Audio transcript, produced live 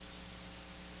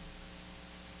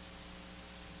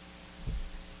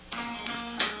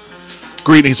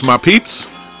Greetings, my peeps,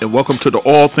 and welcome to the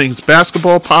All Things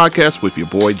Basketball Podcast with your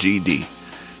boy GD.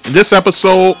 In this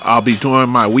episode, I'll be doing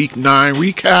my Week 9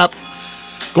 recap,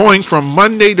 going from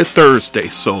Monday to Thursday.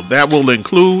 So that will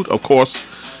include, of course,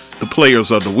 the players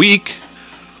of the week.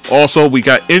 Also, we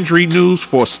got injury news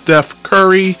for Steph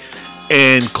Curry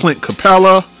and Clint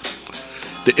Capella.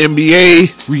 The NBA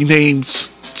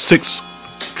renames 6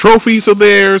 trophies of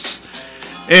theirs,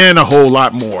 and a whole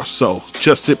lot more. So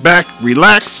just sit back,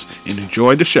 relax, and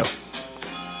enjoy the show.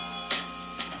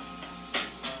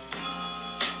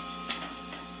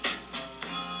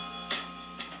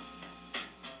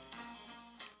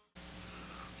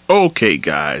 Okay,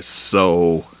 guys,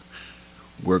 so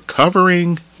we're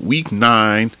covering Week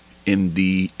 9 in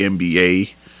the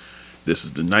NBA. This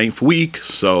is the 9th week,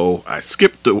 so I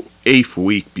skipped the 8th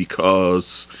week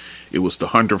because it was the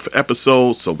 100th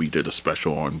episode, so we did a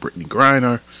special on Brittany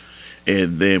Griner.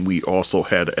 And then we also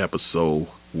had an episode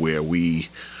where we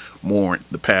mourned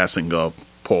the passing of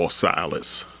Paul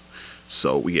Silas.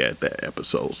 So we had that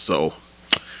episode. So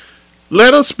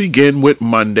let us begin with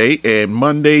Monday. And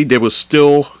Monday, there was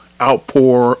still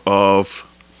outpour of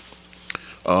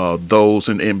those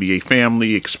in the NBA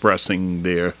family expressing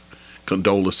their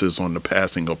condolences on the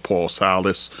passing of Paul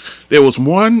Silas. There was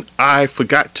one I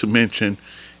forgot to mention,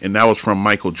 and that was from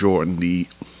Michael Jordan, the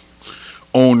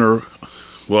owner,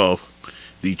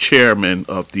 the chairman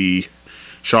of the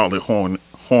Charlotte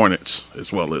Hornets,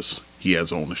 as well as he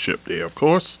has ownership there, of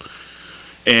course.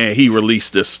 And he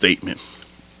released this statement.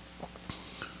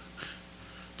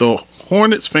 The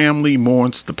Hornets family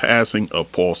mourns the passing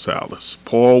of Paul Silas.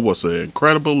 Paul was an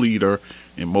incredible leader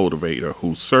and motivator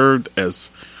who served as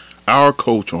our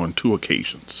coach on 2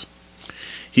 occasions.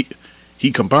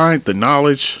 He combined the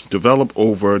knowledge developed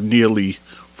over nearly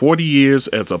 40 years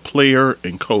as a player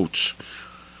and coach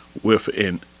with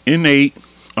an innate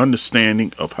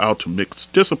understanding of how to mix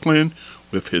discipline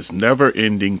with his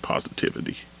never-ending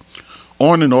positivity.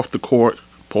 On and off the court,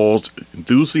 Paul's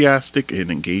enthusiastic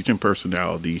and engaging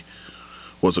personality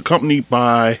was accompanied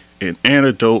by an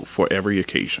antidote for every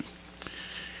occasion.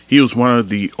 He was one of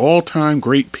the all-time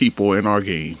great people in our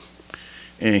game,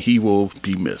 and he will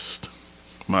be missed.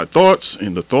 My thoughts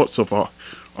and the thoughts of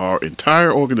our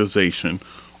entire organization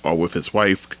are with his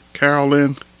wife,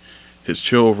 Carolyn, his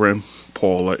children,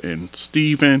 Paula and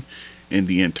Stephen, and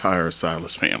the entire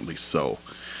Silas family. So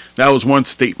that was one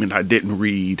statement I didn't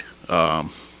read.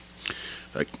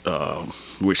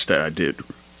 Wish that I did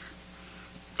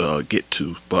get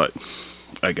to, but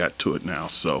I got to it now.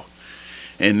 So,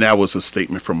 and that was a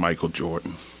statement from Michael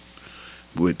Jordan,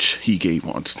 which he gave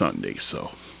on Sunday.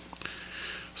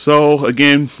 So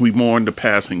again, we mourn the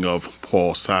passing of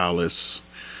Paul Silas,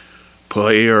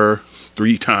 player,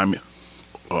 3-time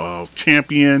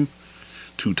champion,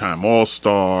 2-time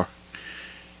All-Star,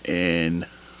 and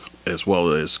as well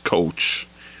as coach,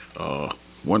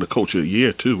 won the Coach of the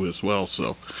Year too as well.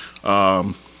 So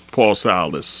Paul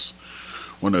Silas,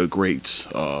 one of the greats,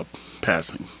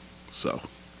 passing. So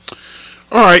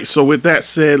all right, so with that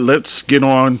said, let's get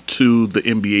on to the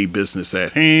NBA business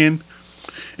at hand.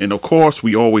 And of course,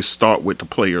 we always start with the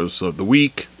players of the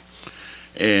week.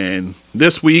 And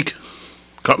this week,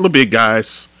 a couple of big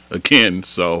guys again.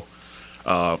 So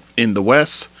in the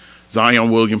West,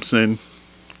 Zion Williamson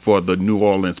for the New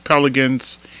Orleans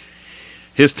Pelicans.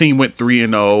 His team went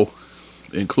 3-0,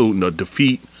 including a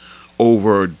defeat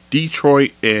over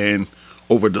Detroit and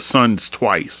over the Suns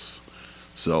twice.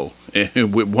 So,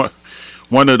 and with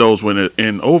one of those went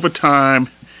in overtime,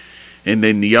 and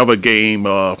then the other game,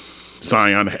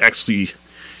 Zion actually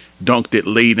dunked it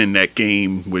late in that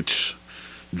game, which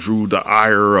drew the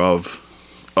ire of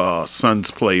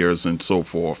Suns players and so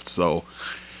forth. So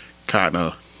kind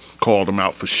of called him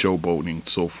out for showboating and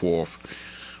so forth.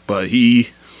 But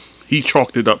he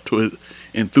chalked it up to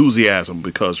enthusiasm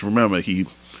because, remember, he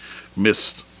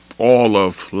missed all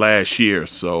of last year.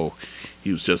 So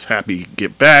he was just happy to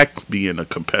get back, be in a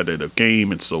competitive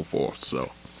game and so forth.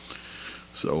 So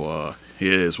it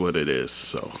is what it is.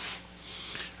 So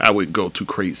I wouldn't go too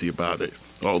crazy about it,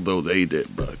 although they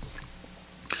did. But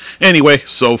anyway,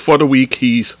 so for the week,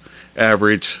 he's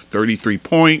averaged 33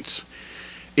 points,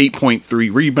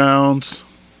 8.3 rebounds.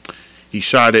 He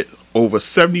shot it over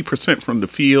 70% from the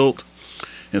field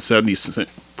and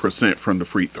 70% from the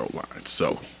free throw line.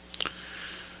 So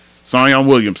Zion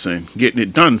Williamson getting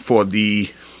it done for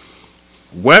the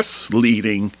West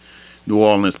leading New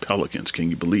Orleans Pelicans. Can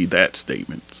you believe that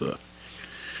statement?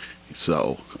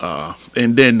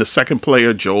 And then the second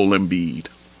player, Joel Embiid,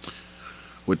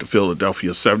 with the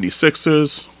Philadelphia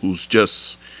 76ers, who's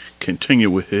just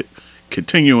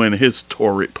continuing his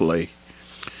torrid play.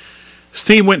 His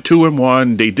team went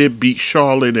 2-1. They did beat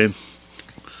Charlotte and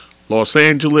Los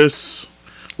Angeles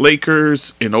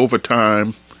Lakers in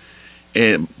overtime,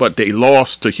 but they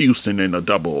lost to Houston in a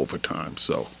double overtime.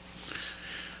 So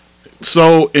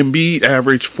Embiid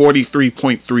averaged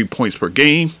 43.3 points per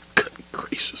game. Good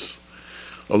gracious.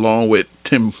 Along with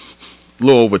a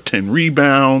little over 10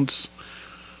 rebounds,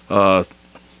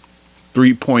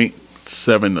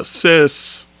 3.7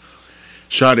 assists,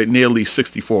 shot at nearly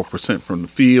 64% from the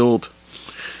field,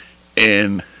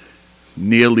 and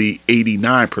nearly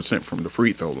 89% from the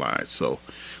free throw line. So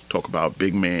talk about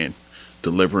big man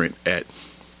delivering at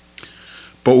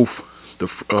both the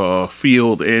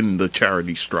field and the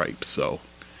charity stripe. So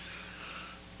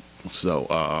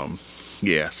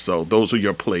those are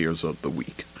your players of the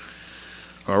week.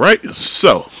 All right.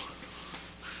 So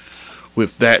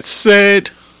with that said,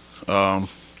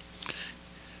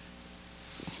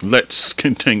 let's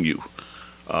continue.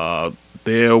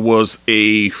 There was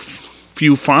a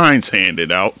few fines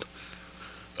handed out.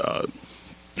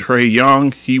 Trae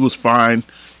Young, he was fined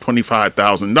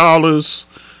 $25,000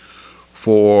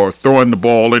 for throwing the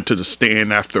ball into the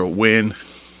stand after a win.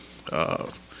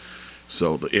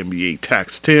 So the NBA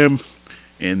taxed him.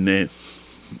 And then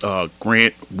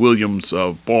Grant Williams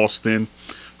of Boston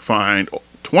fined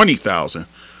 $20,000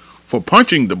 for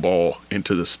punching the ball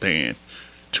into the stand.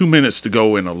 2 minutes to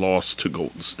go in a loss to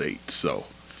Golden State. So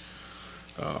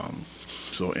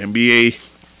NBA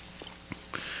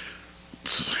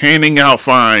handing out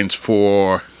fines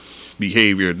for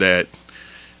behavior that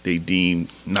they deem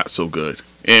not so good.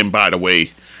 And by the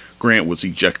way, Grant was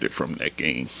ejected from that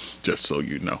game, just so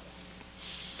you know.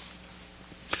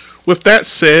 With that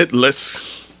said,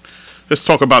 let's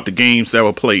talk about the games that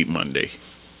were played Monday.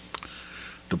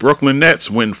 The Brooklyn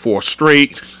Nets win 4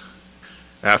 straight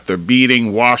after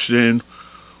beating Washington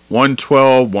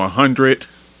 112-100.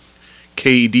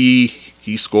 KD,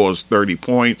 he scores 30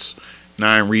 points,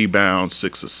 9 rebounds,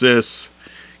 6 assists.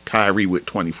 Kyrie with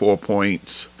 24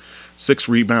 points, 6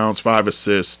 rebounds, 5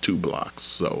 assists, 2 blocks.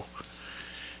 So,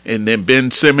 and then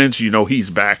Ben Simmons, he's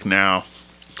back now.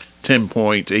 10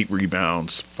 points, 8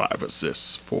 rebounds, 5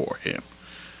 assists for him.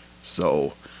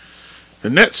 So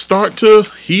the Nets start to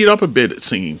heat up a bit, it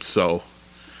seems. So,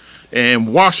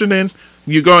 and Washington,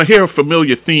 you're going to hear a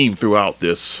familiar theme throughout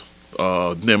this,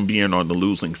 them being on the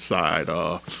losing side.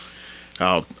 I'll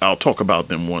talk about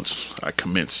them once I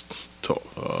commence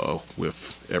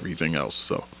with everything else.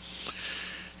 So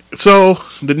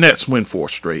the Nets win 4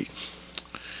 straight.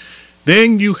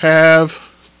 Then you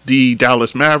have the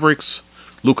Dallas Mavericks.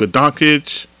 Luka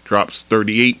Doncic drops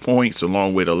 38 points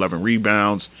along with 11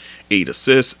 rebounds, 8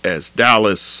 assists as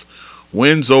Dallas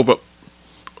wins over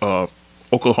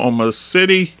Oklahoma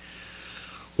City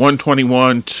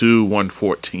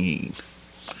 121-114.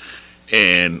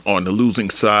 And on the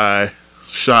losing side,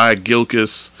 Shai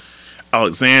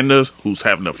Gilgeous-Alexander, who's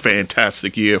having a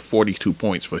fantastic year, 42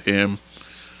 points for him.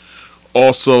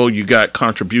 Also, you got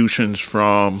contributions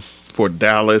for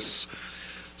Dallas,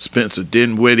 Spencer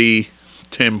Dinwiddie,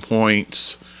 10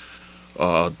 points,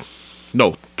 20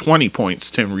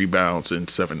 points, 10 rebounds, and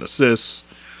 7 assists.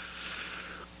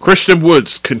 Christian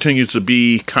Woods continues to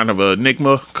be kind of an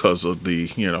enigma because of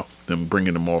them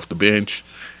bringing him off the bench.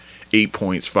 8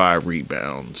 points, 5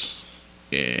 rebounds,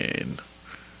 and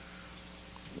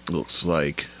looks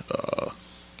like,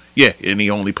 and he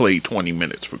only played 20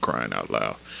 minutes for crying out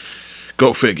loud.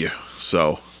 Go figure.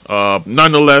 So,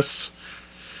 nonetheless,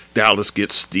 Dallas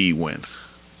gets the win.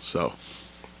 So,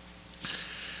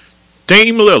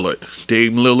 Dame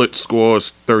Lillard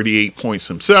scores 38 points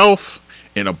himself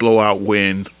in a blowout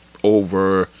win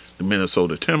over the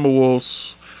Minnesota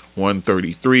Timberwolves,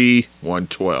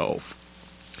 133-112.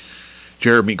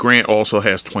 Jeremy Grant also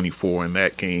has 24 in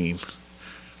that game.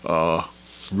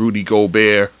 Rudy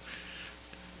Gobert,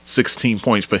 16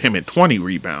 points for him and 20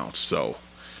 rebounds. So,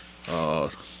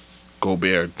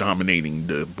 Gobert dominating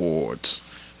the boards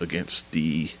against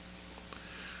the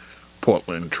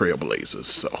Portland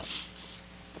Trailblazers.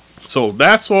 So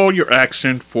that's all your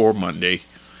action for Monday.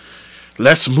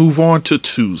 Let's move on to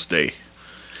Tuesday.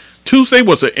 Tuesday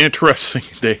was an interesting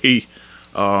day.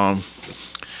 The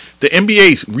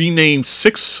NBA renamed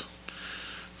six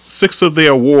of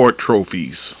their award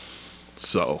trophies.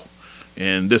 So,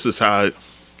 and this is how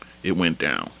it went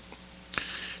down.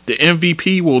 The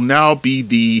MVP will now be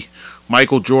the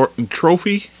Michael Jordan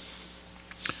Trophy.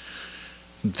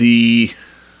 This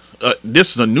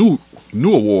is a new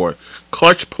award,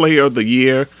 Clutch Player of the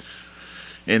Year,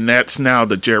 and that's now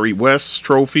the Jerry West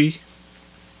Trophy.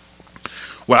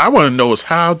 What I want to know is,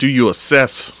 how do you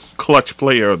assess Clutch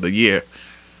Player of the Year?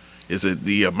 Is it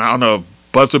the amount of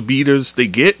buzzer beaters they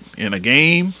get in a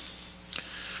game?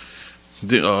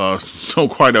 Don't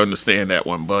quite understand that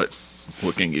one, but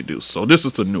what can you do? So this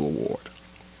is the new award.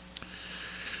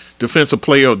 Defensive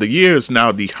Player of the Year is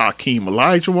now the Hakeem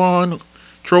Olajuwon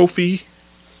Trophy.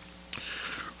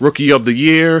 Rookie of the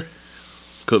Year,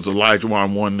 because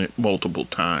Olajuwon won it multiple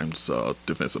times,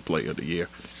 Defensive Player of the Year.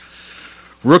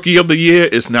 Rookie of the Year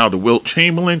is now the Wilt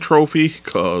Chamberlain Trophy,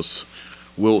 because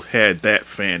Wilt had that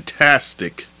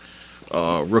fantastic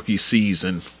rookie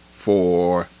season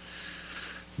for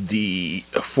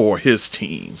his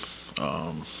team.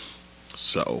 Wilt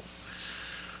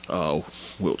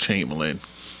Chamberlain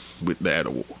with that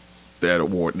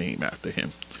award named after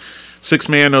him. Sixth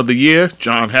Man of the Year,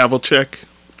 John Havlicek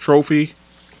Trophy.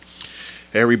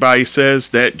 Everybody says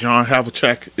that John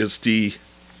Havlicek is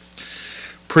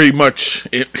pretty much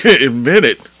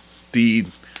invented the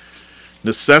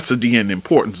necessity and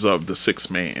importance of the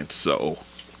sixth man. So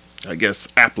I guess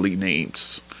aptly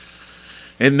named.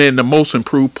 And then the Most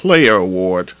Improved Player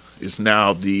Award is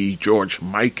now the George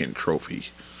Mikan Trophy.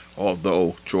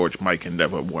 Although George Mikan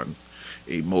never won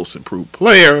a Most Improved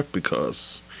Player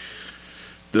because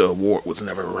the award was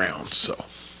never around. So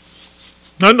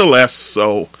nonetheless,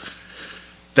 so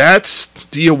that's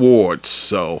the awards.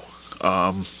 So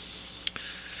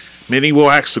many will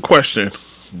ask the question,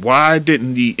 why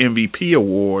didn't the MVP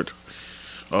award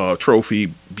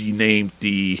trophy be named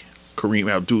the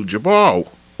Kareem Abdul-Jabbar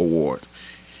Award,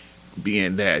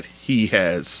 being that he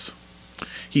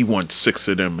won 6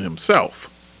 of them himself?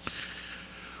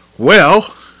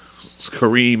 Well,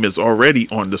 Kareem is already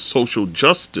on the social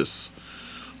justice.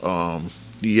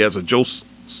 He has a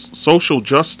social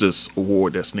justice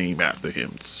award that's named after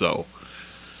him. So,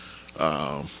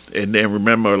 and then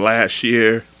remember last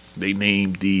year they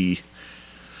named the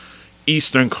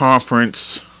Eastern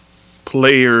Conference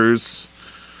players,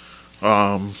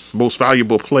 most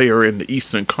valuable player in the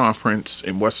Eastern Conference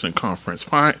and Western Conference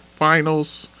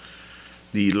finals,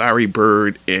 the Larry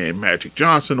Bird and Magic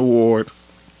Johnson Award.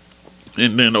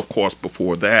 And then, of course,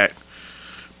 before that,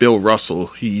 Bill Russell,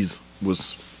 his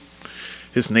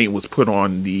name was put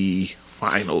on the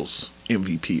Finals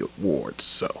MVP Award.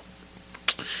 So,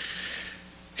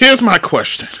 here's my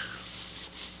question.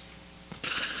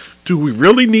 Do we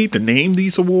really need to name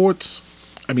these awards?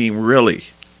 I mean, really?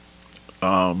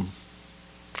 And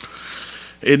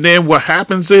then what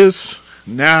happens is,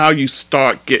 now you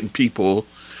start getting people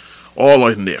all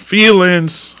in their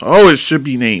feelings. Oh, it should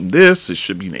be named this, it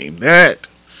should be named that,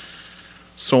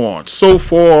 so on and so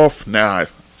forth. Now,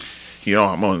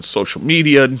 I'm on social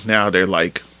media. Now they're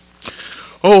like,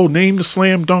 oh, name the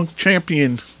slam dunk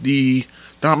champion the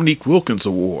Dominique Wilkins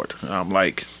Award. I'm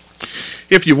like,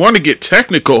 if you want to get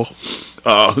technical,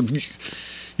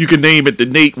 you can name it the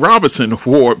Nate Robinson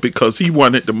Award because he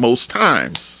won it the most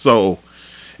times. So,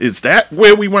 is that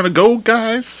where we want to go,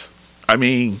 guys? I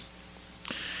mean,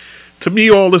 to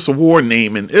me, all this award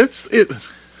naming, I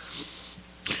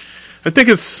think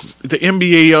it's the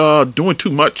NBA doing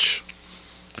too much.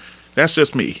 That's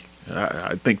just me.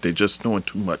 I think they're just doing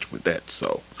too much with that.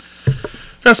 So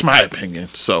that's my opinion.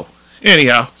 So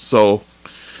anyhow, so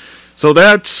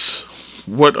that's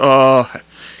what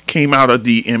came out of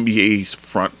the NBA's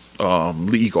front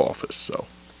league office. So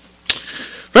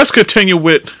let's continue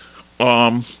with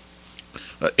an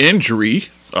injury.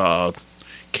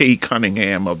 Cade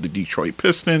Cunningham of the Detroit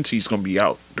Pistons. He's going to be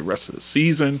out the rest of the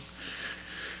season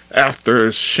after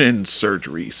shin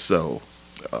surgery. So,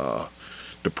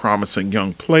 the promising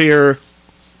young player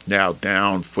now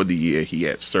down for the year. He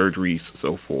had surgery,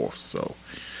 so forth. So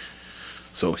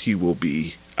he will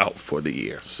be out for the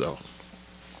year. So,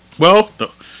 well,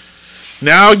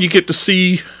 now you get to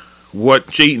see what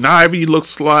Jaden Ivey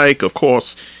looks like. Of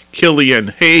course,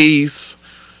 Killian Hayes.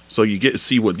 So you get to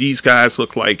see what these guys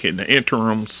look like in the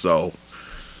interim. So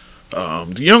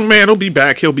the young man will be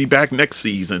back. He'll be back next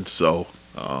season. So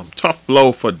tough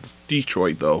blow for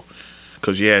Detroit, though,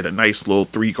 because you had a nice little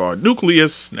 3-guard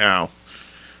nucleus. Now,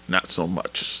 not so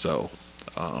much. So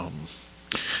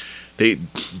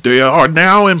they are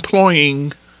now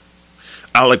employing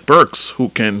Alec Burks, who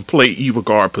can play either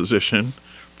guard position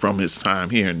from his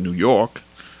time here in New York.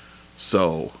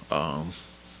 So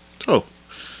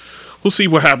we'll see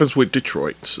what happens with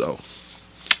Detroit. So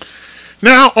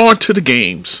now on to the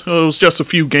games. It was just a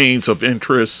few games of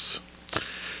interest.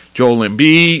 Joel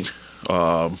Embiid,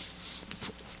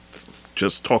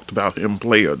 just talked about him,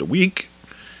 Player of the Week.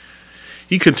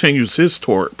 He continues his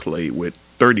torrid play with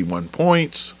 31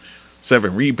 points,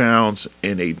 7 rebounds,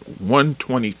 and a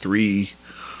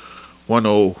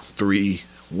 123-103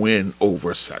 win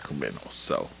over Sacramento.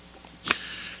 So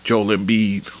Joel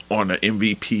Embiid on an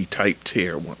MVP type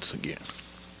tear once again.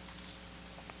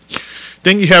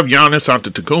 Then you have Giannis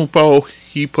Antetokounmpo.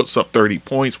 He puts up 30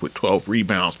 points with 12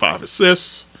 rebounds, 5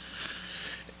 assists,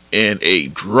 and a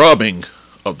drubbing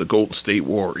of the Golden State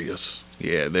Warriors.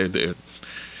 Yeah, they're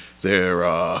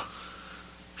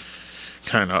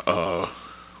kind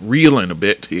of reeling a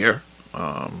bit here.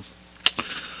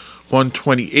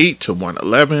 128 to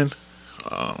 111.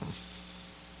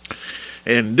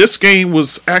 And this game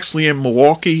was actually in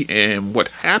Milwaukee, and what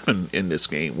happened in this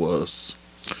game was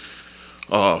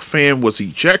a fan was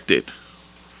ejected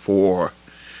for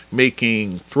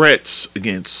making threats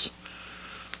against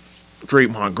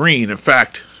Draymond Green. In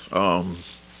fact,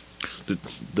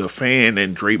 the fan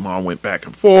and Draymond went back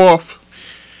and forth,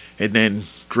 and then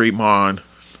Draymond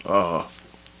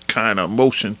kind of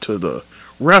motioned to the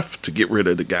ref to get rid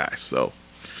of the guy. So,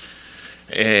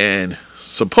 and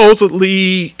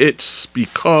supposedly it's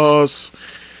because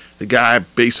the guy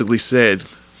basically said,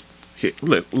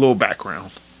 little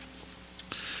background.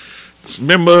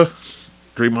 Remember,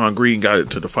 Draymond Green got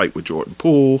into the fight with Jordan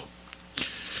Poole.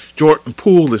 Jordan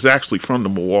Poole is actually from the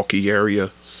Milwaukee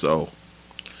area, so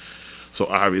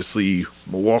obviously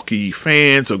Milwaukee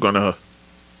fans are gonna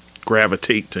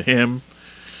gravitate to him,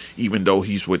 even though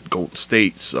he's with Golden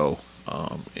State. So,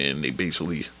 and the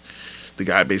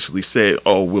guy basically said,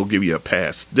 "Oh, we'll give you a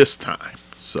pass this time."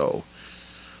 So,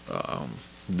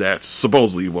 that's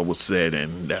supposedly what was said,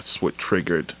 and that's what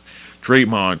triggered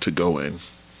Draymond to go in.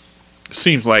 It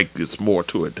seems like it's more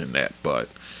to it than that, but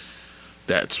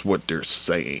that's what they're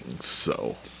saying.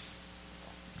 So,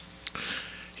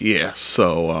 yeah.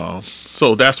 So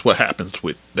that's what happens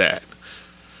with that.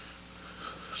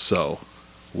 So,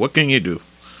 what can you do?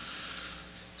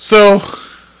 So,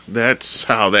 that's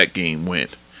how that game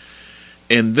went.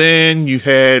 And then you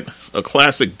had a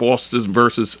classic Boston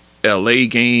versus LA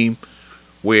game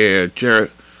where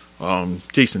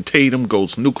Jason Tatum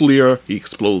goes nuclear. He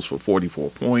explodes for 44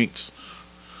 points,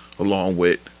 along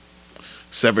with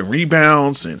 7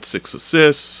 rebounds and 6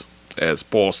 assists, as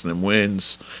Boston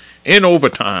wins in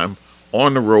overtime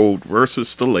on the road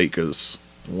versus the Lakers,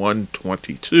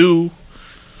 122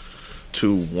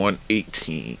 to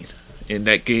 118. In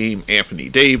that game, Anthony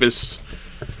Davis,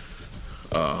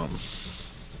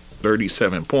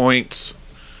 37 points,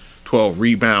 12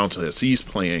 rebounds, as he's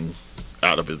playing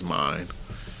out of his mind.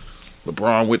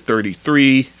 LeBron with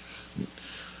 33,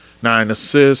 9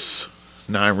 assists,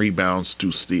 9 rebounds,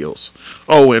 2 steals.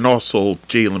 Oh, and also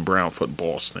Jaylen Brown for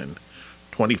Boston,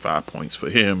 25 points for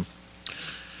him,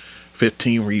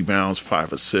 15 rebounds,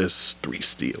 5 assists, 3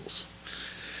 steals.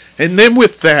 And then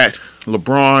with that,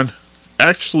 LeBron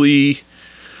actually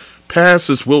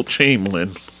passes Wilt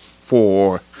Chamberlain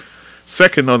for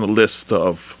second on the list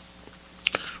of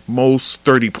most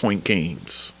 30-point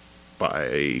games by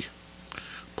a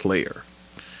player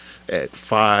at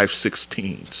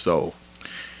 516. So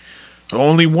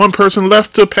only one person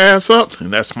left to pass up,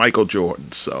 and that's Michael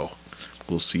Jordan. So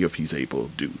we'll see if he's able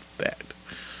to do that.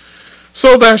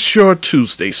 So that's your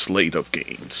Tuesday slate of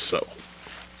games. So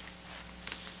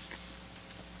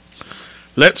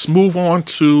let's move on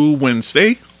to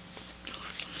Wednesday.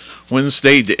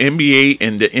 Wednesday, the NBA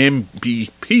and the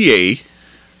NBPA,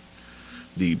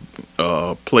 the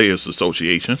Players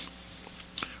Association,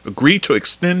 agreed to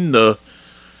extend the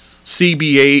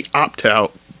CBA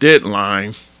opt-out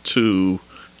deadline to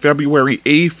February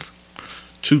 8th,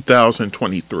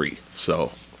 2023.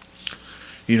 So,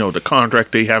 the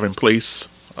contract they have in place,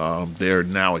 they're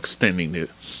now extending it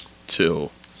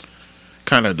till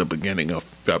kind of the beginning of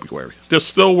February. They're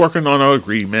still working on a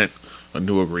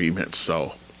new agreement,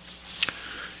 so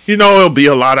it'll be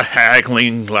a lot of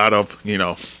haggling, a lot of,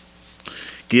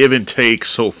 give and take,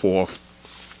 so forth.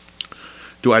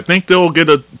 Do I think they'll get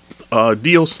a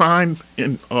deal signed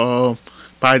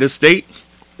by this date?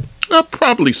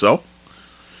 Probably so,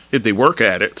 if they work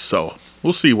at it. So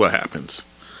we'll see what happens.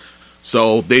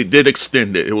 So they did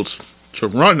extend it. It was to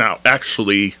run out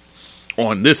actually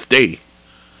on this day,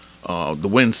 the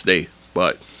Wednesday,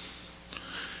 but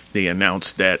they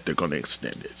announced that they're going to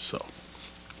extend it.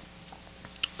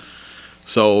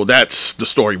 So that's the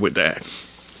story with that.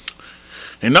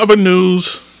 In other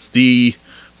news, the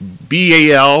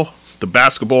BAL, the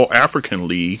Basketball African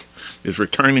League, is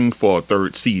returning for a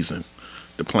third season.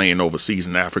 They're playing overseas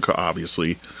in Africa,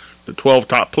 obviously. The 12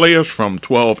 top players from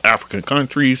 12 African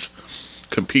countries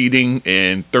competing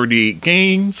in 38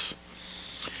 games.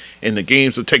 And the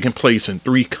games are taking place in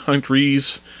 3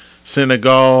 countries: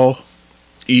 Senegal,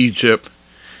 Egypt,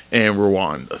 and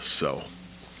Rwanda. So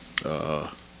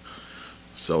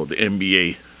the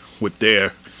NBA, with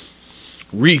their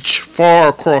reach far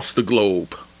across the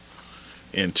globe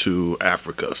into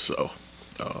Africa, so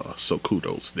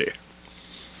kudos there.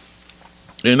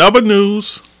 In other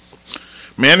news,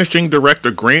 managing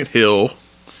director Grant Hill,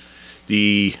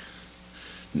 the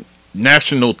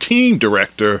national team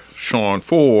director Sean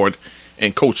Ford,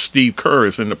 and coach Steve Kerr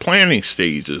is in the planning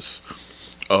stages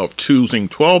of choosing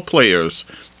 12 players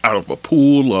out of a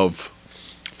pool of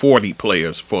 40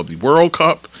 players for the World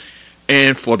Cup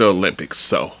and for the Olympics.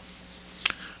 So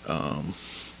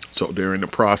they're in the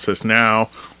process now.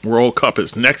 World Cup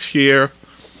is next year,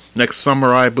 next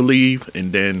summer, I believe,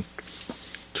 and then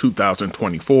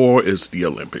 2024 is the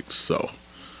Olympics. So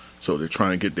they're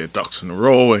trying to get their ducks in a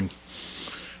row and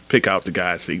pick out the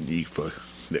guys they need for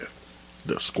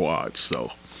the squad.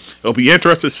 So it'll be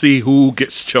interesting to see who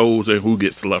gets chosen, who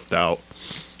gets left out.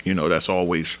 You know, that's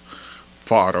always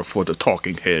fodder for the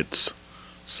talking heads.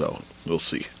 So we'll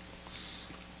see.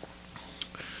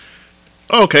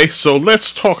 Okay, so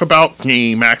let's talk about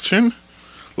game action.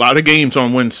 A lot of games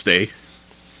on Wednesday.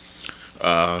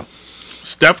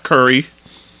 Steph Curry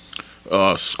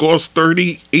scores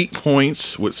 38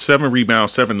 points with 7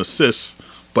 rebounds, 7 assists,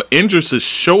 but injures his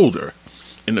shoulder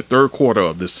in the third quarter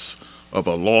of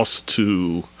a loss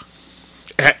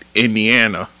at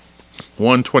Indiana,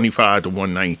 125 to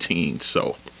 119.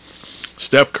 So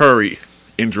Steph Curry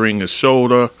injuring his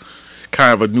shoulder,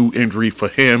 kind of a new injury for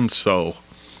him. So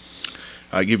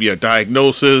I'll give you a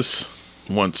diagnosis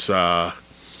once I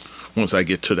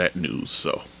get to that news.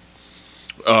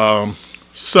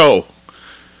 So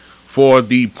for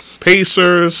the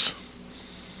Pacers,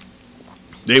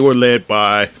 they were led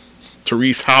by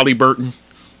Therese Halliburton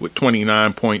with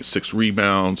 29.6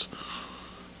 rebounds,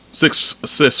 6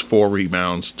 assists, 4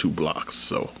 rebounds, 2 blocks.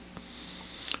 So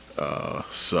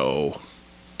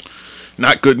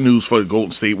not good news for the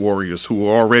Golden State Warriors, who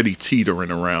are already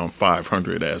teetering around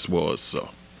 500 as was. So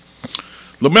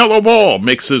LaMelo Ball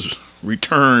makes his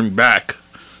return back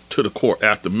to the court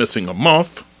after missing a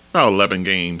month, about 11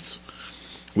 games,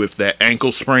 with that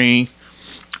ankle sprain,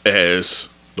 as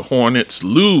the Hornets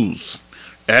lose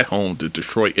at home to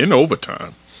Detroit in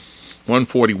overtime,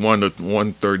 141 to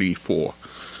 134.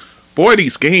 Boy,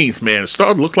 these games, man, it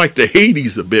started to look like the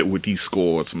Hades a bit with these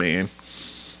scores, man.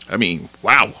 I mean,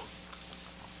 wow.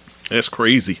 That's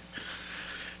crazy.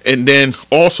 And then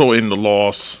also in the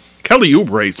loss, Kelly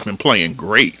Oubre's been playing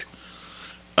great.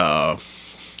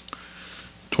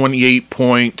 28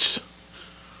 points,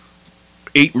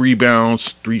 8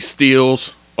 rebounds, 3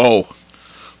 steals. Oh,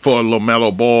 for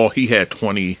LaMelo Ball, he had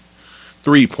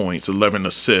 23 points, 11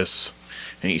 assists,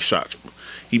 and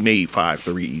he made 5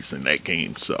 threes in that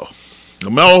game. So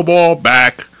LaMelo Ball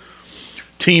back.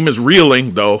 Team is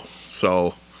reeling though,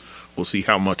 so we'll see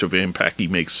how much of an impact he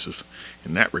makes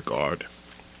in that regard.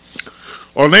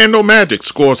 Orlando Magic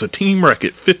scores a team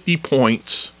record 50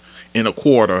 points in a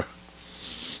quarter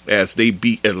as they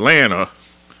beat Atlanta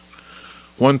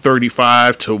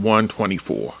 135 to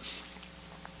 124.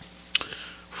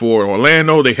 For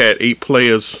Orlando, they had 8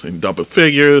 players in double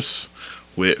figures,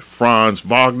 with Franz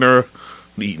Wagner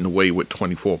leading the way with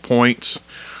 24 points.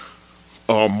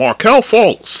 Markelle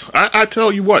Fultz, I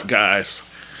tell you what, guys,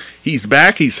 he's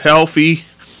back, he's healthy,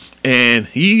 and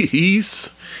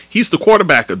he's the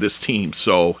quarterback of this team.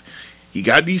 So he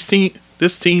got this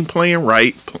team playing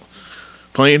right,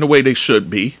 playing the way they should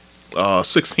be.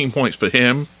 16 points for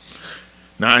him,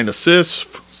 9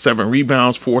 assists, 7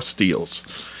 rebounds, 4 steals.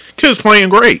 Kid's playing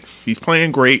great. He's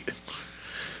playing great,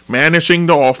 managing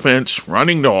the offense,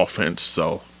 running the offense.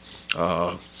 So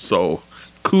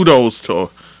kudos to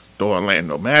the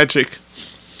Orlando Magic.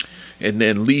 And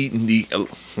then leading the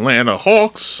Atlanta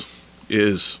Hawks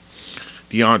is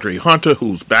DeAndre Hunter,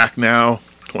 who's back now.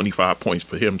 25 points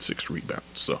for him, 6 rebounds.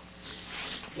 So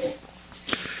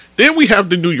then we have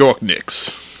the New York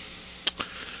Knicks.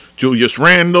 Julius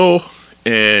Randle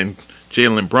and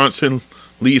Jalen Brunson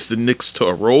leads the Knicks to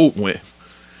a road win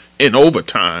in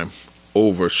overtime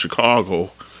over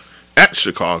Chicago,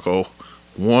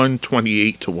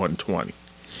 128 to 120.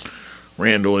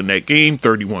 Randle in that game,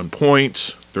 31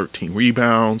 points, 13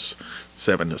 rebounds,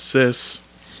 7 assists.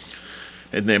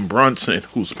 And then Brunson,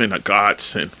 who's been a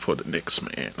godsend for the Knicks,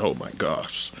 man. Oh my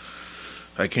gosh.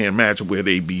 I can't imagine where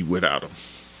they'd be without him.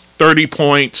 30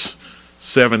 points,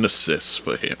 7 assists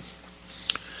for him.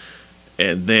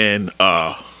 And then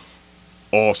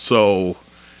also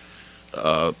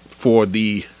for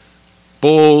the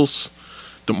Bulls,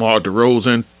 DeMar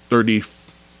DeRozan,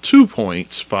 32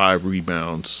 points, 5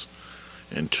 rebounds,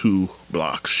 and 2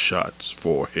 block shots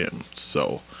for him.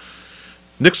 So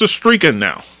Knicks are streaking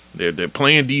now. They're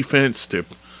playing defense. They're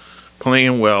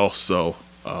playing well. So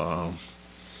so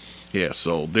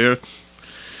they're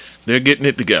getting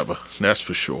it together. That's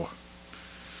for sure.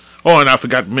 Oh, and I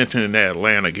forgot to mention in that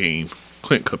Atlanta game,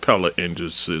 Clint Capella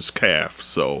injures his calf,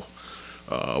 so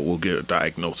we'll get a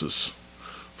diagnosis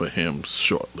for him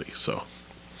shortly.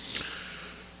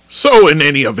 So in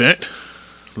any event,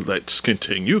 let's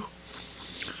continue.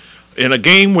 In a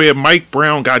game where Mike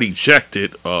Brown got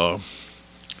ejected, Domantas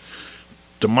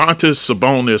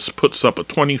Sabonis puts up a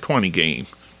 2020 game.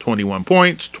 21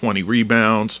 points, 20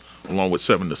 rebounds, along with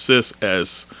 7 assists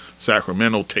as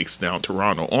Sacramento takes down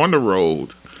Toronto on the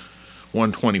road,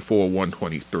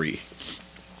 124-123.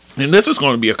 And this is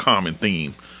going to be a common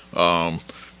theme.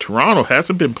 Toronto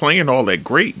hasn't been playing all that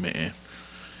great, man.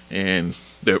 And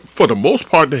for the most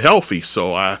part, they're healthy,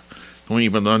 so I don't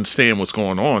even understand what's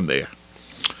going on there.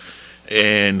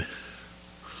 And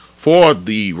for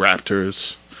the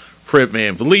Raptors, Fred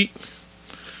VanVleet,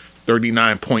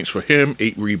 39 points for him,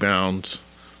 8 rebounds,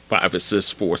 5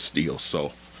 assists, 4 steals.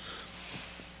 So,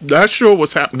 not sure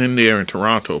what's happening there in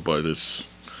Toronto, but it's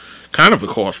kind of a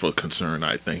cause for concern,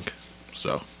 I think.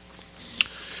 So,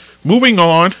 moving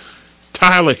on,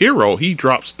 Tyler Hero, he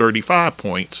drops 35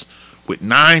 points with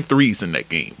 9 threes in that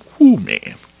game. Whoo,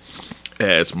 man.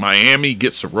 As Miami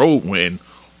gets a road win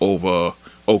over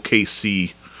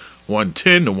OKC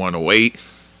 110-108.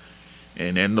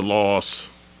 And then the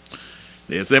loss.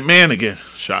 There's that man again,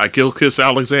 Shai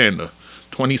Gilgeous-Alexander.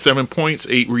 27 points,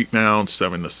 8 rebounds,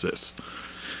 7 assists.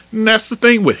 And that's the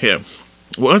thing with him.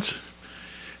 Once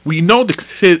we know the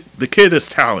kid is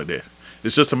talented.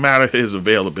 It's just a matter of his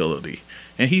availability.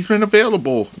 And he's been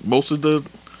available most of the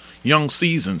young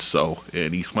season,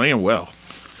 and he's playing well.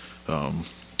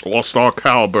 All-star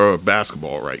caliber of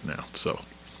basketball right now. So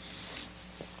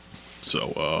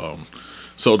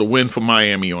the win for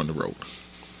Miami on the road.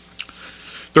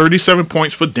 37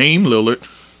 points for Dame Lillard,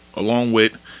 along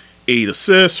with 8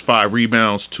 assists, 5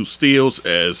 rebounds, 2 steals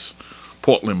as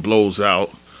Portland blows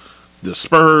out the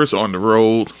Spurs on the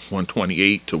road,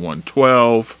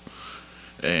 128-112.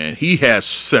 And he has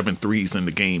 7 threes in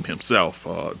the game himself,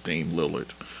 Dame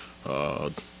Lillard.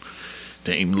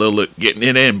 Dame Lillard getting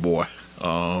it in, boy.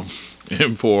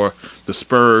 And for the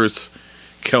Spurs,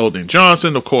 Keldon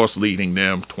Johnson, of course, leading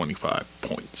them 25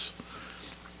 points.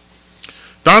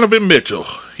 Donovan Mitchell,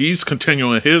 he's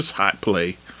continuing his hot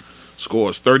play.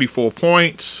 Scores 34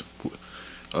 points,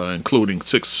 including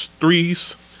 6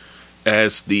 threes,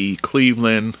 as the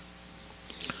Cleveland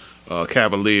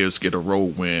Cavaliers get a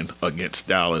road win against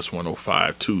Dallas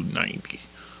 105-90.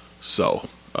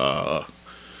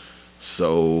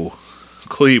 So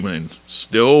Cleveland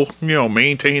still,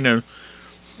 maintaining,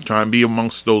 trying to be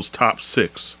amongst those top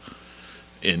 6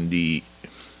 in the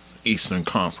Eastern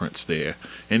Conference there.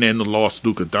 And then the lost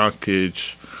Luka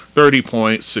Doncic, 30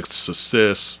 points, 6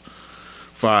 assists,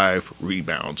 5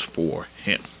 rebounds for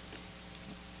him.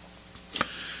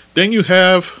 Then you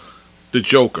have the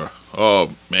Joker.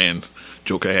 Oh, man.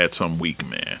 Joker had some week,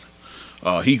 man.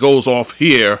 He goes off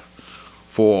here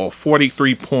for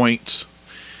 43 points,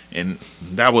 and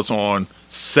that was on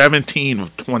 17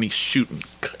 of 20 shooting.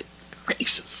 Good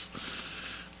gracious.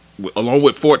 Along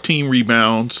with 14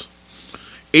 rebounds,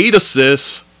 8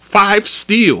 assists, 5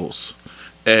 steals,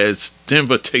 as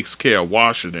Denver takes care of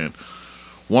Washington,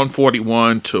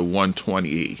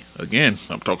 141-128. Again,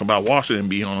 I'm talking about Washington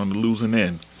being on the losing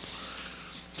end.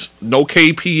 No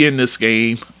KP in this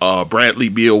game. Bradley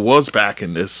Beal was back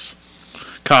in this.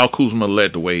 Kyle Kuzma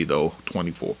led the way, though,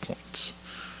 24 points.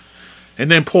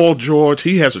 And then Paul George,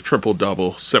 he has a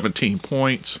triple-double, 17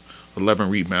 points, 11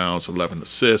 rebounds, 11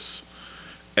 assists,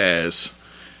 as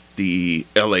the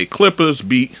LA Clippers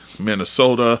beat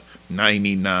Minnesota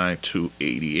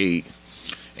 99-88.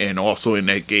 And also in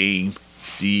that game,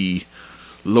 the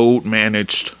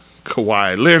load-managed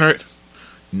Kawhi Leonard,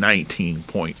 19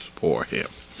 points for him.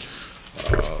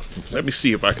 Let me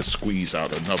see if I can squeeze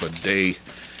out another day,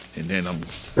 and then I'm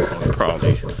going to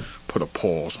probably put a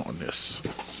pause on this.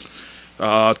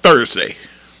 Thursday,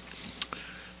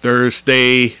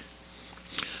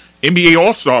 NBA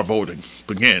All-Star voting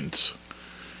begins.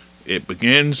 It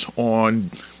begins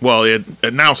it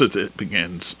announces it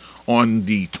begins on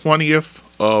the 20th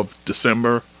of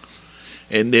December,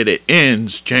 and then it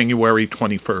ends January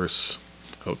 21st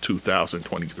of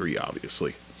 2023,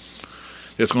 obviously.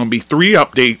 There's going to be 3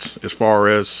 updates as far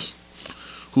as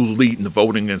who's leading the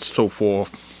voting and so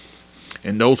forth,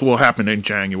 and those will happen in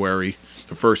January.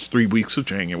 The first 3 weeks of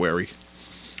January,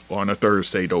 on a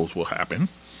Thursday, those will happen.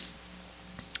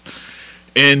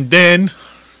 And then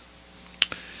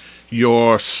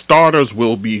your starters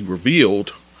will be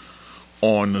revealed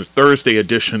on the Thursday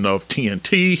edition of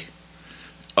TNT.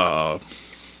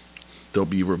 They'll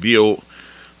be revealed,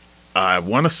 I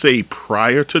want to say,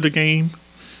 prior to the game.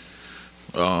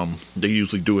 They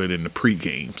usually do it in the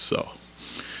pregame.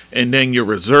 And then your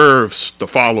reserves the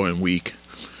following week,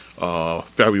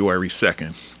 February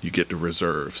 2nd, you get the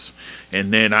reserves.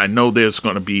 And then I know there's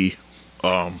going to be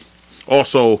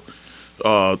also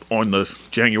on the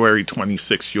January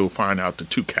 26th, you'll find out the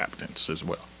two captains as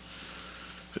well.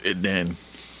 And then,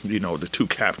 the two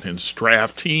captains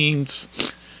draft teams,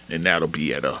 and that'll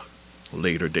be at a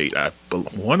later date. I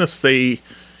want to say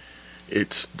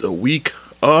it's the week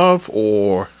of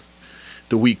or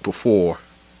the week before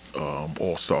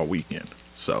All-Star Weekend.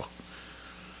 So,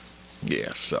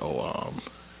 yeah,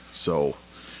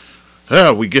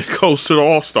 we get close to the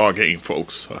All-Star game,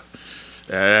 folks.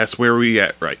 That's where we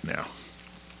at right now.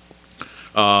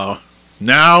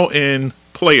 Now in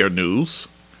player news,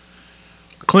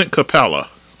 Clint Capella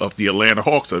of the Atlanta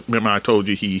Hawks. Remember I told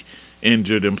you he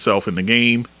injured himself in the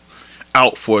game,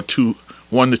 out for 1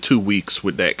 to 2 weeks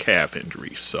with that calf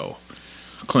injury. So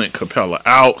Clint Capella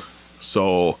out.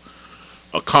 So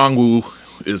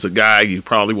Okongwu is a guy you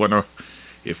probably want to,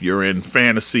 if you're in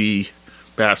fantasy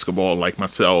basketball like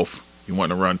myself, you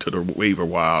want to run to the waiver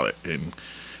wire and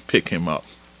pick him up.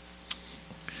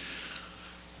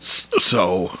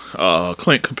 So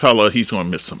Clint Capella, he's going to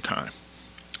miss some time.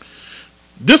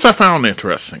 This I found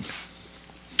interesting.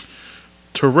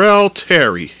 Terrell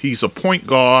Terry, he's a point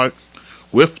guard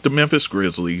with the Memphis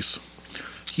Grizzlies.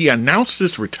 He announced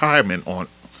his retirement on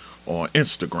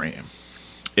Instagram,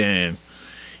 and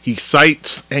he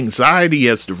cites anxiety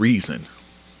as the reason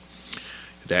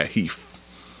that he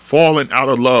fallen out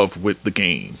of love with the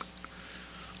game.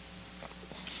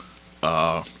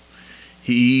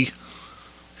 He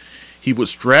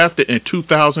was drafted in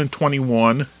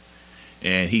 2021,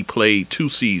 and he played 2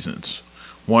 seasons,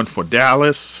 one for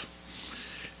Dallas,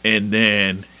 and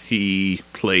then he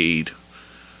played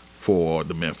for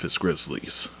the Memphis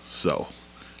Grizzlies. So,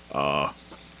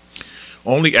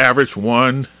 only averaged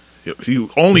one. He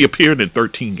only appeared in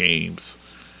 13 games.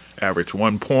 Averaged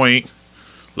 1 point,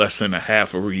 less than a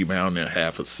half a rebound, and a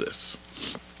half assist.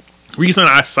 Reason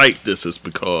I cite this is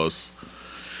because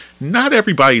not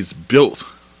everybody's built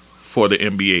for the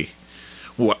NBA.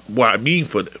 What I mean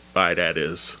by that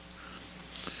is,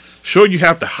 sure, you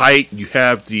have the height, you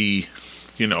have the,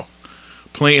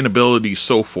 playing ability,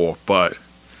 so forth, but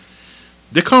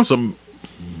there comes a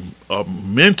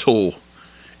mental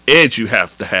edge you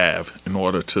have to have in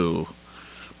order to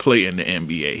play in the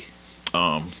NBA.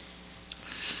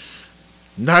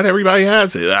 Not everybody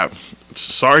has it. I'm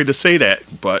sorry to say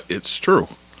that, but it's true.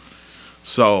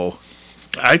 So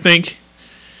I think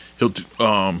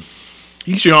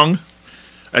he's young.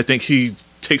 I think he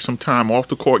takes some time off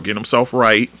the court, get himself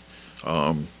right.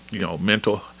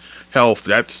 Mental health,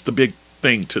 that's the big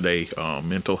thing today.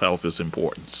 Mental health is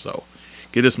important. So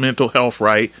get his mental health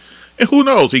right. And who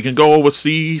knows, he can go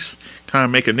overseas, kind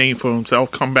of make a name for himself,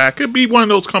 come back. It'd be one of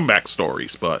those comeback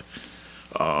stories. But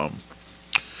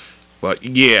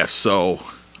yeah, so,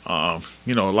 a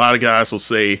lot of guys will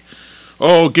say,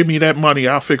 oh, give me that money,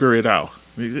 I'll figure it out.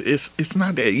 It's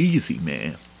not that easy,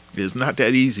 man. It's not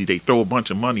that easy. They throw a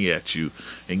bunch of money at you,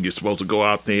 and you're supposed to go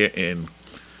out there and,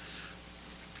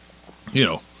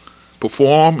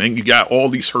 perform, and you got all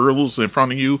these hurdles in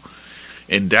front of you.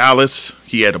 In Dallas,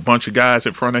 he had a bunch of guys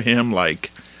in front of him,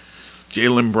 like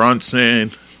Jalen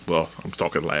Brunson. Well, I'm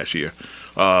talking last year.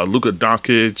 Luka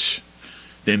Doncic.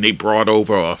 Then they brought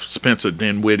over Spencer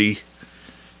Dinwiddie.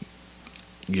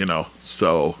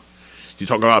 So you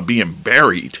talk about being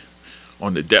buried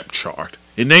on the depth chart.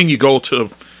 And then you go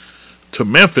to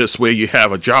Memphis, where you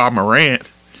have a Ja Morant,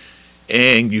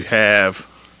 and you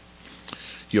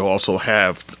also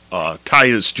have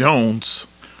Tyus Jones,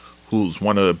 who's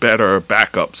one of the better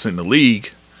backups in the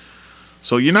league.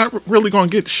 So you're not really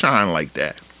going to get shine like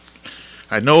that.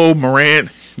 I know Morant,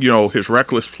 his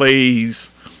reckless plays,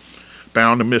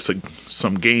 bound to miss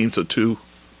some games or two,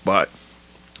 but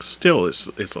still,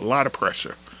 it's a lot of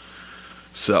pressure.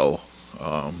 So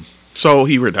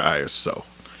he retires. So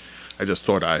I just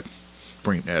thought I'd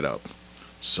bring that up.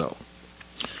 So,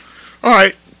 all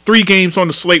right, 3 games on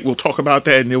the slate. We'll talk about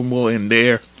that, and then we'll end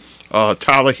there.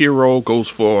 Tyler Hero goes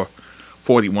for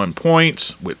 41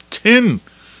 points with 10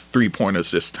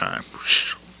 3-pointers this time.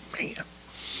 Man.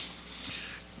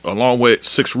 Along with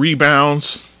 6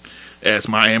 rebounds, as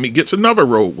Miami gets another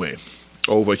road win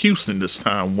over Houston this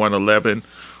time,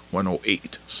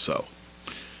 111-108. So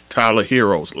Tyler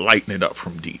Hero's lighting it up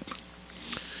from deep.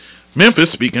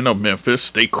 Memphis, speaking of Memphis,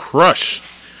 they crushed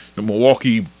the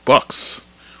Milwaukee Bucks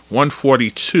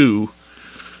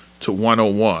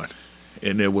 142-101.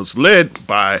 And it was led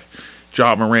by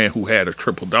Ja Morant, who had a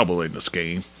triple-double in this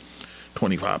game.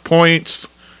 25 points,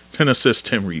 10 assists,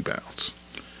 10 rebounds.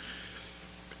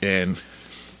 And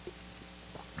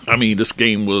I mean, this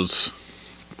game was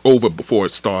over before it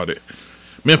started.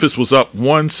 Memphis was up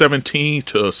 117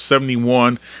 to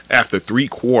 71 after 3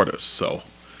 quarters. So,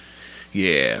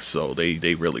 yeah, so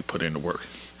they really put in the work.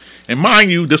 And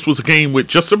mind you, this was a game with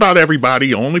just about everybody.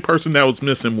 The only person that was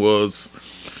missing was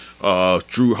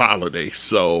Drew Holiday.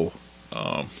 So,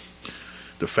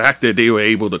 the fact that they were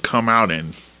able to come out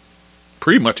and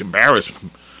pretty much embarrass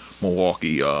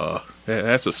Milwaukee,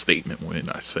 that's a statement win,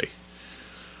 I say.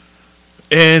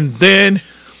 And then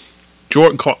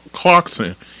Jordan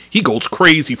Clarkson, he goes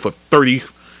crazy for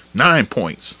 39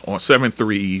 points on 7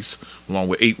 threes, along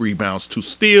with 8 rebounds, 2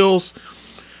 steals,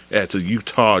 as the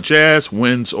Utah Jazz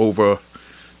wins over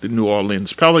the New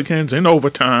Orleans Pelicans in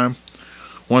overtime,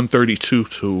 132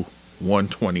 to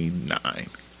 129.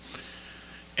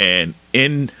 And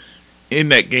in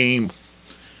that game,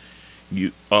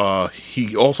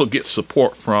 he also gets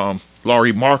support from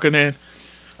Lauri Markkanen.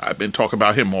 I've been talking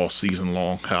about him all season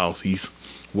long, how he's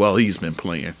been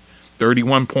playing.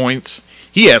 31 points.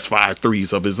 He has 5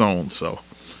 threes of his own. So,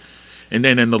 and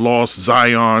then in the loss,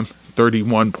 Zion,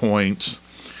 31 points,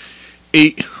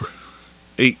 8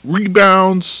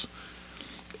 rebounds,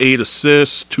 8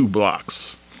 assists, 2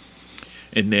 blocks.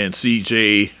 And then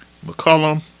CJ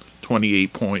McCollum,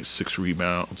 28 points, 6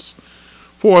 rebounds,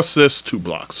 4 assists, 2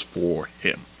 blocks for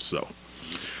him. So,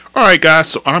 all right, guys.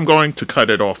 So I'm going to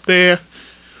cut it off there.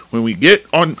 When we get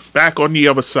back on the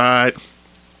other side,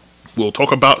 we'll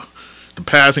talk about the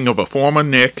passing of a former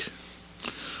Knick.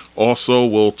 Also,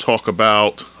 we'll talk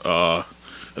about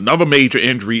another major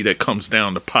injury that comes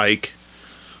down the pike.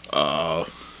 Whole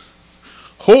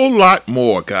lot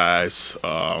more, guys.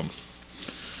 A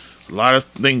lot of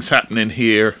things happening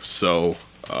here, so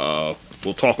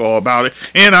we'll talk all about it.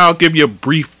 And I'll give you a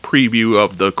brief preview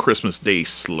of the Christmas Day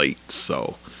slate.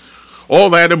 So, all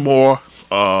that and more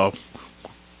on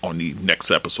the next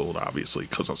episode, obviously,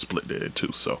 because I'm splitting it in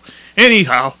two. So,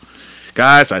 anyhow,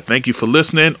 guys, I thank you for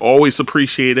listening. Always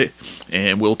appreciate it.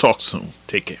 And we'll talk soon.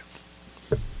 Take care.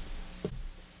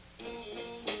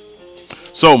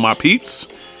 So, my peeps,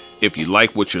 if you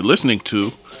like what you're listening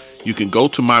to, you can go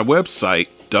to my website,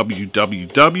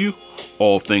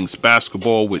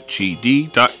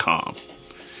 www.allthingsbasketballwithgd.com.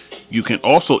 You can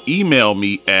also email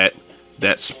me at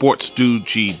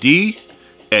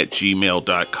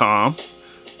thatsportsdudegd@gmail.com.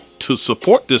 To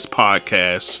support this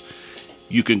podcast,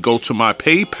 you can go to my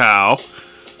PayPal,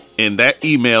 and that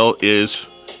email is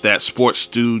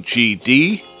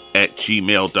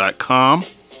thatsportsdudegd@gmail.com.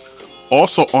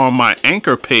 Also on my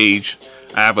Anchor page,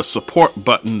 I have a support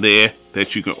button there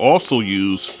that you can also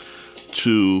use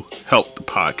to help the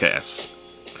podcast.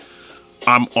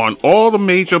 I'm on all the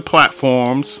major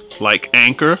platforms like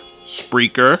Anchor,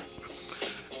 Spreaker,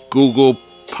 Google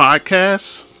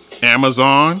Podcasts,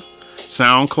 Amazon,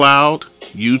 SoundCloud,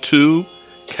 YouTube,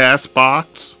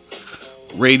 Castbox,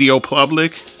 Radio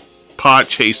Public,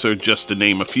 Podchaser, just to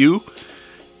name a few.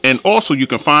 And also you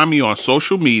can find me on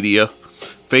social media,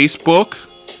 Facebook,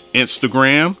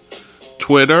 Instagram,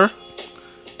 Twitter,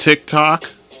 TikTok,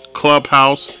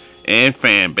 Clubhouse, and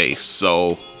Fanbase.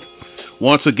 So,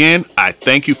 once again, I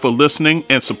thank you for listening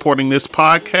and supporting this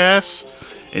podcast.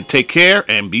 And take care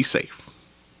and be safe.